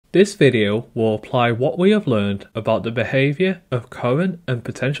This video will apply what we have learned about the behavior of current and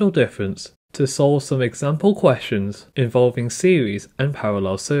potential difference to solve some example questions involving series and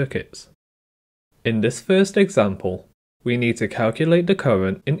parallel circuits. In this first example, we need to calculate the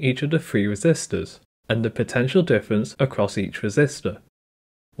current in each of the three resistors and the potential difference across each resistor.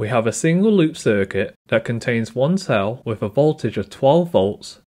 We have a single loop circuit that contains one cell with a voltage of 12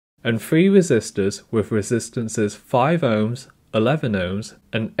 volts and three resistors with resistances 5 ohms, 11 ohms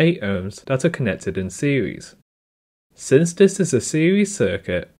and 8 ohms that are connected in series. Since this is a series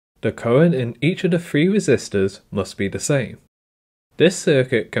circuit, the current in each of the three resistors must be the same. This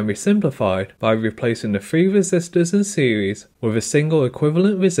circuit can be simplified by replacing the three resistors in series with a single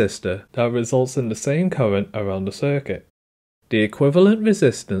equivalent resistor that results in the same current around the circuit. The equivalent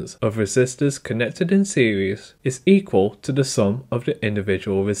resistance of resistors connected in series is equal to the sum of the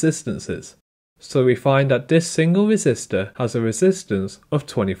individual resistances. So we find that this single resistor has a resistance of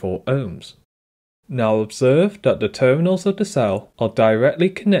 24 ohms. Now observe that the terminals of the cell are directly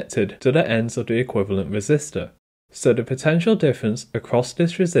connected to the ends of the equivalent resistor, so the potential difference across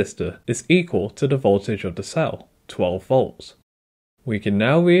this resistor is equal to the voltage of the cell, 12 volts. We can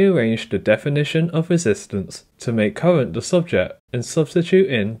now rearrange the definition of resistance to make current the subject and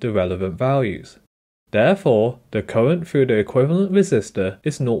substitute in the relevant values. Therefore, the current through the equivalent resistor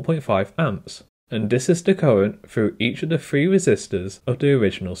is 0.5 amps, and this is the current through each of the three resistors of the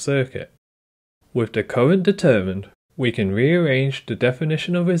original circuit. With the current determined, we can rearrange the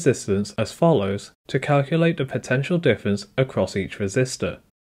definition of resistance as follows to calculate the potential difference across each resistor.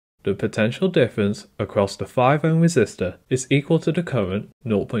 The potential difference across the 5 ohm resistor is equal to the current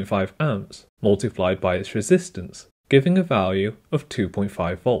 0.5 amps multiplied by its resistance, giving a value of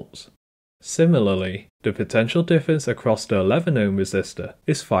 2.5 volts. Similarly, the potential difference across the 11 ohm resistor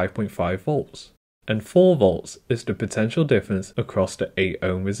is 5.5 volts, and 4 volts is the potential difference across the 8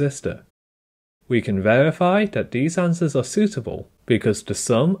 ohm resistor. We can verify that these answers are suitable because the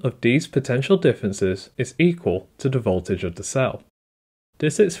sum of these potential differences is equal to the voltage of the cell.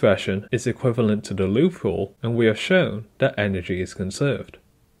 This expression is equivalent to the loop rule, and we have shown that energy is conserved.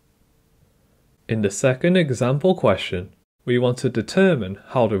 In the second example question, we want to determine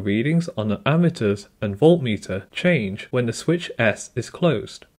how the readings on the ammeters and voltmeter change when the switch S is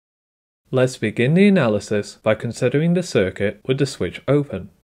closed. Let's begin the analysis by considering the circuit with the switch open.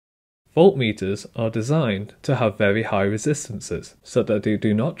 Voltmeters are designed to have very high resistances so that they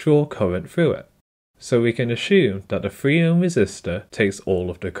do not draw current through it, so we can assume that the 3 ohm resistor takes all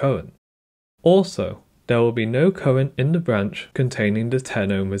of the current. Also, there will be no current in the branch containing the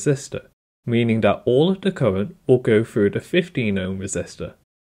 10 ohm resistor, meaning that all of the current will go through the 15 ohm resistor.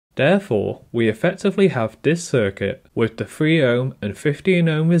 Therefore, we effectively have this circuit with the 3 ohm and 15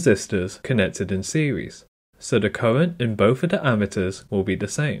 ohm resistors connected in series, so the current in both of the ammeters will be the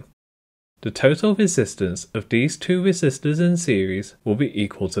same. The total resistance of these two resistors in series will be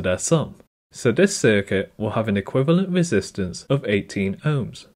equal to their sum, so this circuit will have an equivalent resistance of 18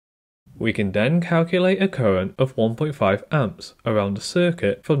 ohms. We can then calculate a current of 1.5 amps around the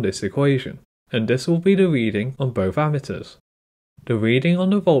circuit from this equation, and this will be the reading on both ammeters. The reading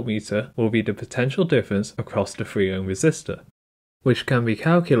on the voltmeter will be the potential difference across the 3 ohm resistor, which can be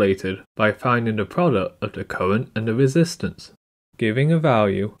calculated by finding the product of the current and the resistance, giving a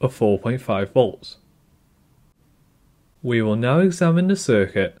value of 4.5 volts. We will now examine the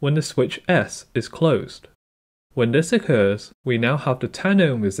circuit when the switch S is closed. When this occurs, we now have the 10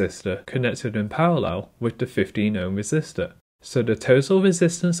 ohm resistor connected in parallel with the 15 ohm resistor, so the total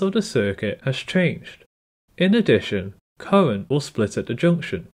resistance of the circuit has changed. In addition, current will split at the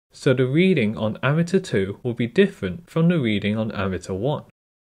junction, so the reading on ammeter 2 will be different from the reading on ammeter 1.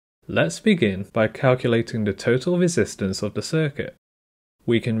 Let's begin by calculating the total resistance of the circuit.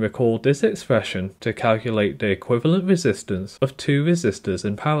 We can recall this expression to calculate the equivalent resistance of two resistors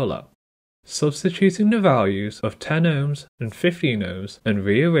in parallel. Substituting the values of 10 ohms and 15 ohms and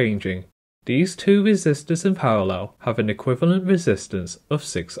rearranging, these two resistors in parallel have an equivalent resistance of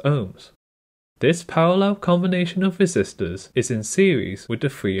 6 ohms. This parallel combination of resistors is in series with the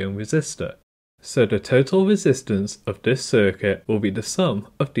 3 ohm resistor, so the total resistance of this circuit will be the sum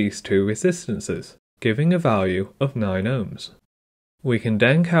of these two resistances, giving a value of 9 ohms. We can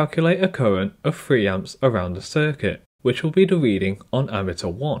then calculate a current of 3 amps around the circuit, which will be the reading on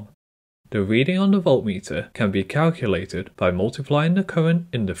ammeter 1. The reading on the voltmeter can be calculated by multiplying the current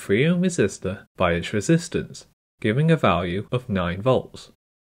in the 3 ohm resistor by its resistance, giving a value of 9 volts.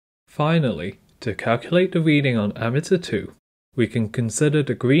 Finally, to calculate the reading on ammeter 2, we can consider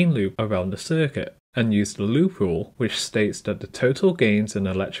the green loop around the circuit and use the loop rule, which states that the total gains in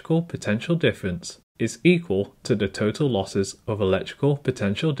electrical potential difference is equal to the total losses of electrical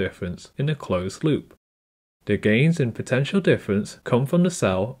potential difference in a closed loop. The gains in potential difference come from the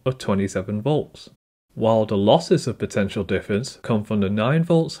cell of 27 volts, while the losses of potential difference come from the 9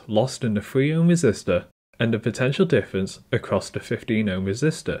 volts lost in the 3 ohm resistor and the potential difference across the 15 ohm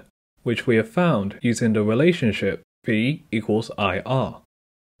resistor, which we have found using the relationship V equals IR.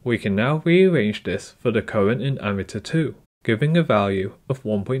 We can now rearrange this for the current in ammeter 2, giving a value of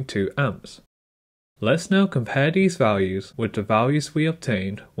 1.2 amps. Let's now compare these values with the values we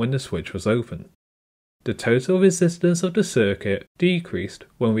obtained when the switch was open. The total resistance of the circuit decreased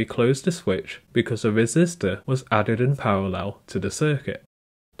when we closed the switch because a resistor was added in parallel to the circuit.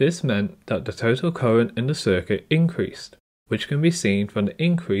 This meant that the total current in the circuit increased, which can be seen from the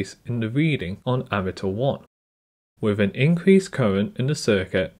increase in the reading on ammeter 1. With an increased current in the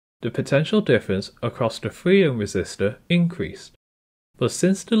circuit, the potential difference across the 3 ohm resistor increased. But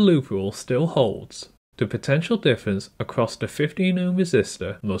since the loop rule still holds, the potential difference across the 15 ohm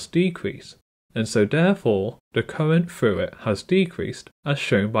resistor must decrease, and so therefore the current through it has decreased as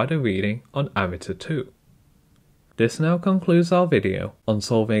shown by the reading on ammeter 2. This now concludes our video on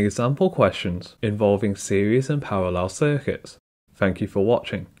solving example questions involving series and parallel circuits. Thank you for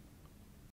watching.